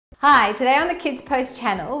Hi, today on the Kids Post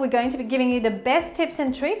channel, we're going to be giving you the best tips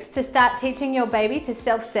and tricks to start teaching your baby to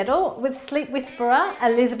self-settle with Sleep Whisperer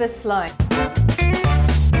Elizabeth Sloane.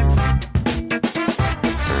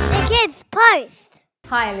 The Kids Post.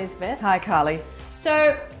 Hi Elizabeth. Hi Carly.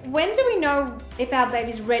 So when do we know if our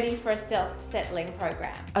baby's ready for a self-settling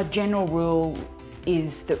program? A general rule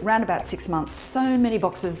is that around about 6 months, so many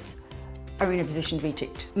boxes are in a position to be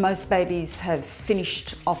ticked. Most babies have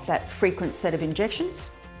finished off that frequent set of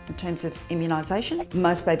injections in terms of immunisation.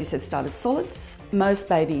 Most babies have started solids. Most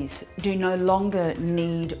babies do no longer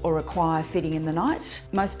need or require feeding in the night.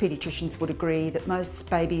 Most paediatricians would agree that most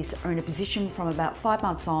babies are in a position from about 5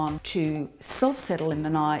 months on to self-settle in the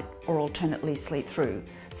night or alternately sleep through.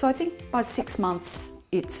 So I think by 6 months,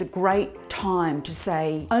 it's a great time to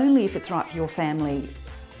say, only if it's right for your family,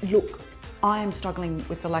 look, I am struggling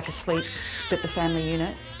with the lack of sleep that the family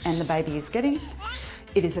unit and the baby is getting.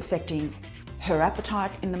 It is affecting her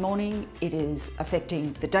appetite in the morning, it is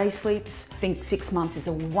affecting the day sleeps. I think 6 months is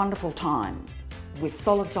a wonderful time with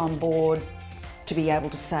solids on board to be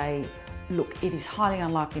able to say, look, it is highly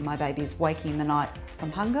unlikely my baby is waking in the night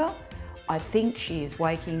from hunger. I think she is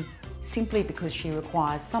waking simply because she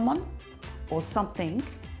requires someone or something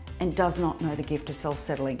and does not know the gift of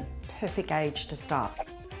self-settling. Perfect age to start.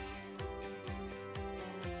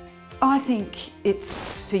 I think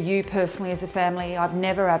it's for you personally as a family. I've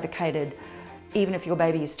never advocated, even if your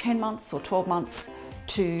baby is 10 months or 12 months,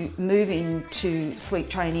 to move into sleep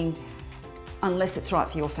training unless it's right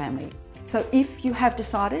for your family. So if you have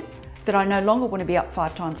decided that I no longer want to be up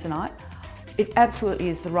 5 times a night, it absolutely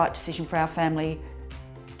is the right decision for our family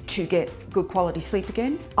to get good quality sleep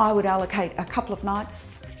again. I would allocate a couple of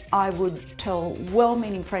nights. I would tell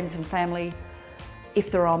well-meaning friends and family, if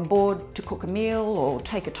they're on board, to cook a meal or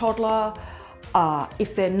take a toddler.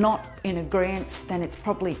 If they're not in agreement, then it's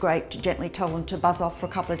probably great to gently tell them to buzz off for a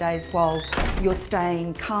couple of days while you're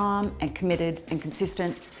staying calm and committed and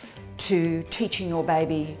consistent to teaching your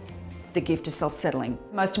baby the gift of self-settling.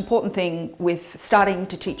 The most important thing with starting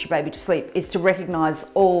to teach your baby to sleep is to recognise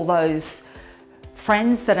all those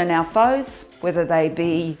friends that are now foes, whether they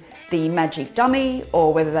be the magic dummy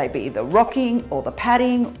or whether they be the rocking or the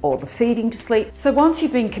patting or the feeding to sleep. So once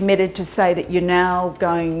you've been committed to say that you're now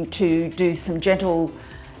going to do some gentle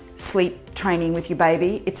sleep training with your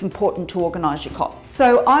baby, it's important to organise your cot.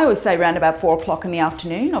 So I always say around about 4 o'clock in the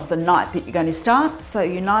afternoon of the night that you're going to start. So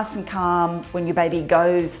you're nice and calm when your baby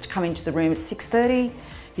goes to come into the room at 6:30.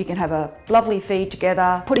 You can have a lovely feed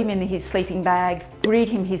together, put him in his sleeping bag, read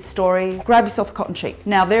him his story, grab yourself a cotton sheet.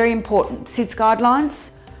 Now, very important, SIDS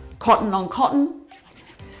guidelines: cotton on cotton,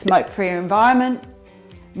 smoke-free environment,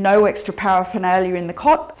 no extra paraphernalia in the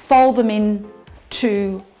cot. Fold them in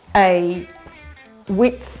to a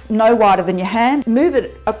width no wider than your hand. Move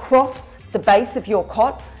it across the base of your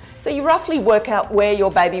cot so you roughly work out where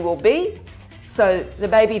your baby will be. So the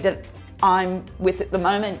baby that I'm with at the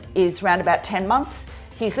moment is around about 10 months.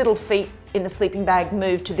 His little feet in the sleeping bag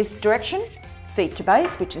move to this direction, feet to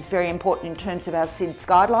base, which is very important in terms of our SIDS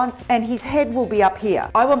guidelines, and his head will be up here.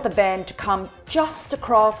 I want the band to come just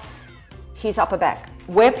across his upper back.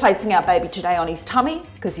 We're placing our baby today on his tummy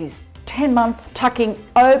because he's 10 months, tucking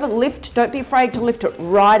over, lift, don't be afraid to lift it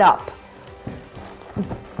right up.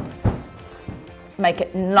 Make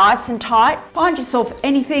it nice and tight. Find yourself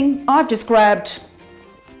anything. I've just grabbed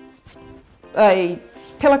a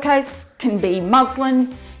pillowcase, can be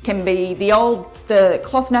muslin, can be the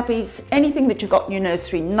cloth nappies, anything that you've got in your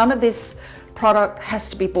nursery. None of this product has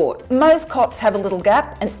to be bought. Most cots have a little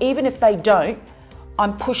gap, and even if they don't,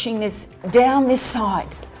 I'm pushing this down this side.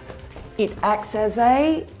 It acts as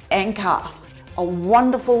an anchor, a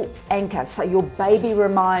wonderful anchor, so your baby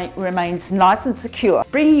remains nice and secure.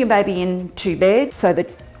 Bringing your baby into bed so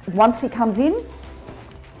that once he comes in,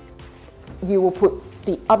 you will put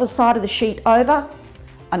the other side of the sheet over,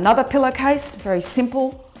 another pillowcase, very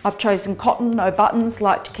simple. I've chosen cotton, no buttons,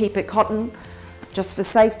 like to keep it cotton just for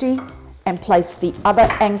safety, and place the other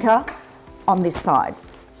anchor on this side.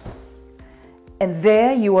 And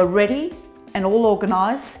there you are ready and all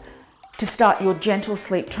organised to start your gentle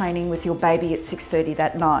sleep training with your baby at 6:30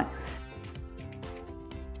 that night.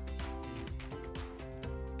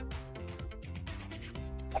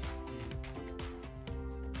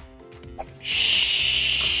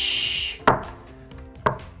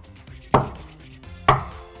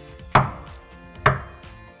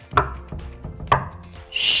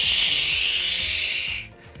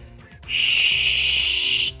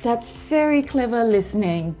 That's very clever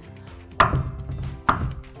listening.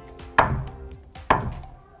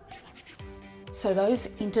 So those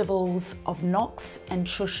intervals of knocks and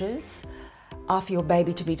shushes are for your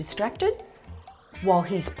baby to be distracted while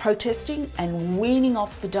he's protesting and weaning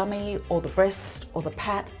off the dummy or the breast or the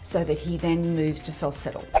pat so that he then moves to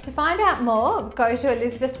self-settle. To find out more, go to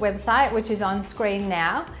Elizabeth's website, which is on screen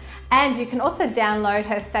now, and you can also download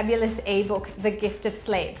her fabulous ebook, The Gift of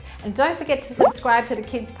Sleep. And don't forget to subscribe to the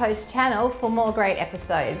Kids Post channel for more great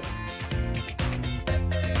episodes.